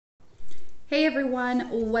Hey everyone,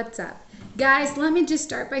 what's up? Guys, let me just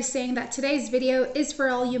start by saying that today's video is for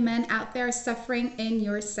all you men out there suffering in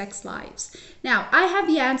your sex lives. Now, I have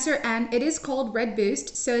the answer and it is called Red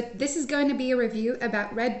Boost. So this is going to be a review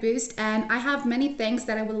about Red Boost, and I have many things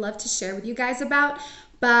that I would love to share with you guys about.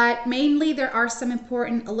 But mainly there are some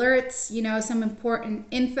important alerts, some important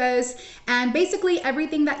infos, and basically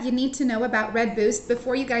everything that you need to know about Red Boost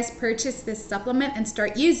before you guys purchase this supplement and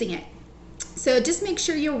start using it. So just make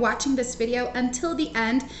sure you're watching this video until the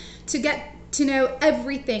end to get to know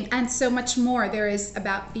everything and so much more there is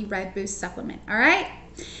about the Red Boost supplement, all right?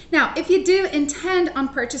 Now, if you do intend on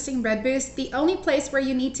purchasing Red Boost, the only place where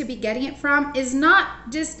you need to be getting it from is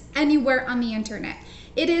not just anywhere on the internet.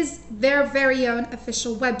 It is their very own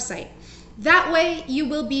official website. That way you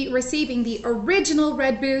will be receiving the original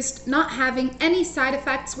Red Boost, not having any side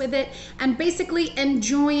effects with it, and basically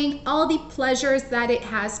enjoying all the pleasures that it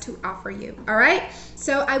has to offer you, all right?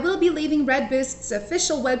 So I will be leaving Red Boost's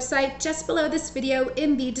official website just below this video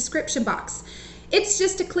in the description box. It's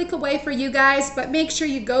just a click away for you guys, but make sure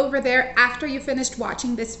you go over there after you finished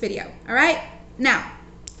watching this video, all right? Now,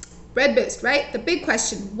 Red Boost, right? The big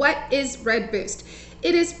question, what is Red Boost?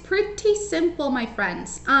 It is pretty simple, my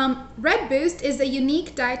friends. Red Boost is a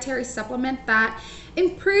unique dietary supplement that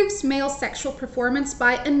improves male sexual performance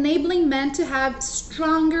by enabling men to have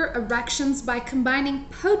stronger erections by combining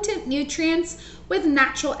potent nutrients with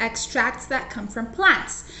natural extracts that come from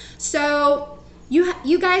plants. So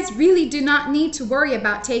you guys really do not need to worry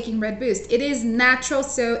about taking Red Boost. It is natural,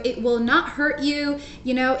 so it will not hurt you.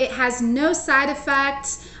 It has no side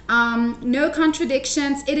effects. No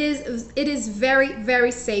contradictions. It is very,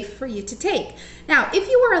 very safe for you to take. Now, if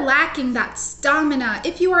you are lacking that stamina,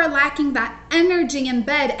 if you are lacking that energy in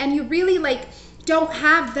bed, and you really don't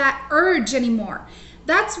have that urge anymore,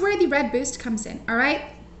 that's where the Red Boost comes in, all right?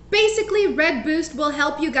 Basically, Red Boost will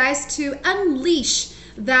help you guys to unleash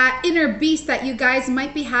that inner beast that you guys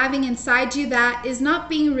might be having inside you that is not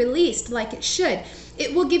being released like it should.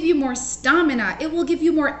 It will give you more stamina. It will give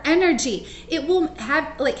you more energy. It will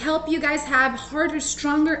help you guys have harder,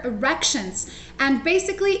 stronger erections. And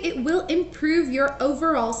basically, it will improve your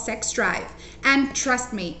overall sex drive. And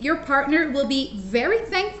trust me, your partner will be very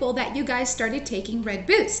thankful that you guys started taking Red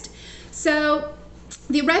Boost. So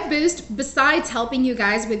the Red Boost, besides helping you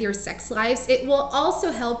guys with your sex lives, it will also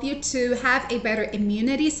help you to have a better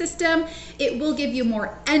immunity system. It will give you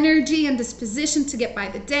more energy and disposition to get by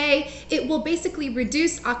the day. It will basically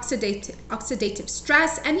reduce oxidative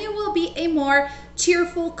stress, and you will be a more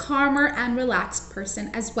cheerful, calmer, and relaxed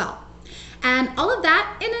person as well. And all of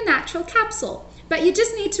that in a natural capsule. But you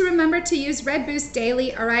just need to remember to use Red Boost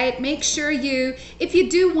daily, all right? Make sure if you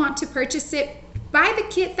do want to purchase it, buy the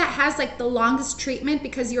kit that has the longest treatment,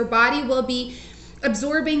 because your body will be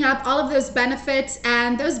absorbing up all of those benefits,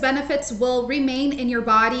 and those benefits will remain in your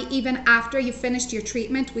body even after you finished your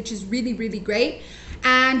treatment, which is really, really great.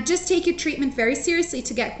 And just take your treatment very seriously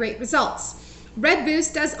to get great results. Red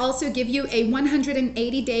Boost does also give you a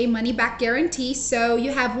 180-day money-back guarantee, so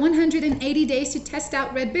you have 180 days to test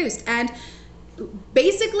out Red Boost. And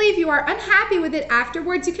basically, if you are unhappy with it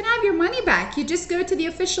afterwards, you can have your money back. You just go to the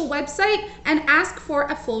official website and ask for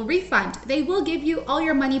a full refund. They will give you all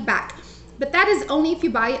your money back. But that is only if you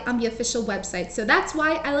buy it on the official website. So that's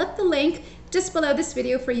why I left the link just below this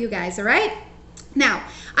video for you guys, all right? Now,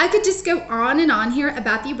 I could just go on and on here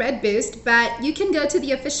about the Red Boost, but you can go to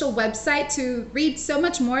the official website to read so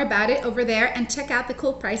much more about it over there and check out the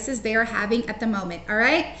cool prices they are having at the moment, all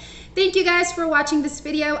right? Thank you guys for watching this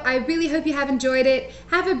video. I really hope you have enjoyed it.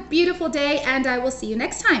 Have a beautiful day, and I will see you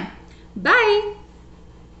next time. Bye!